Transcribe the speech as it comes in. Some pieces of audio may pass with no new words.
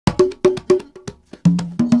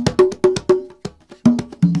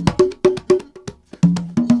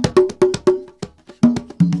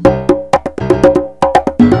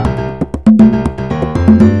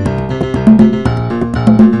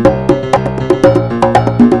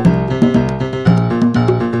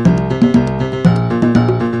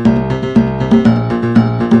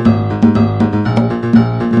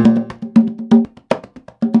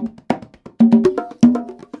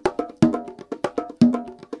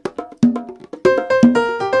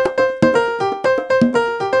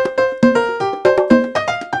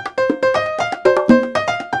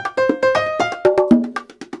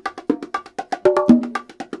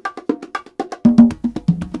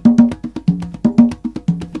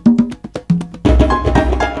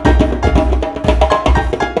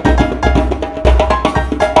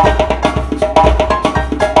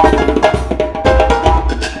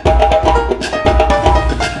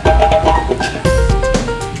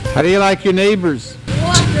How do you like your neighbors?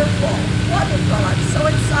 Wonderful, wonderful. I'm so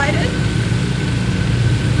excited.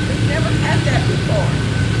 We've never had that before.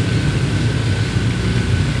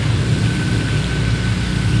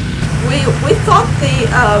 We thought the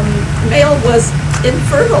male was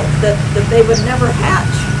infertile, that they would never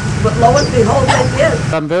hatch. But lo and behold, they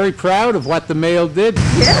did. I'm very proud of what the male did.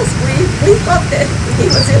 Yes, we thought that he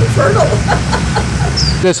was infertile.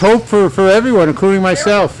 There's hope for everyone, including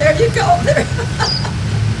myself. There you go. There.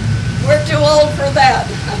 We're too old for that.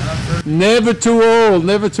 Never too old,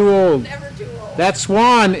 never too old. Never too old. That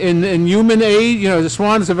swan in human age, you know, the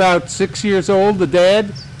swan is about 6 years old, the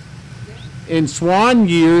dad. In swan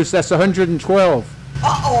years, that's 112.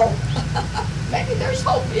 Uh-oh. Maybe there's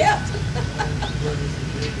hope yet.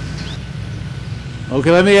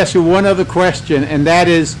 Okay, let me ask you one other question, and that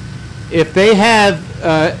is, if they have,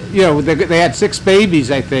 you know, they had 6 babies,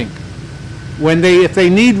 I think. If they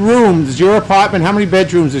need room, does your apartment, how many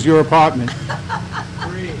bedrooms is your apartment?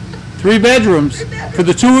 3. 3 bedrooms? 3 bedrooms. For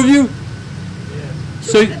the 2 of you?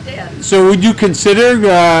 Yeah. So would you consider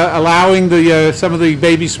allowing some of the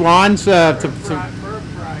baby swans For a price.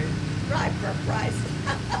 Right, for a price.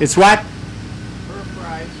 It's what? For a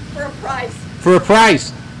price. For a price. For a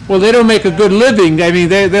price. Well, they don't make a good living. I mean,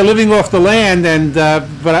 they're living off the land, and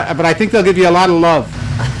but I think they'll give you a lot of love.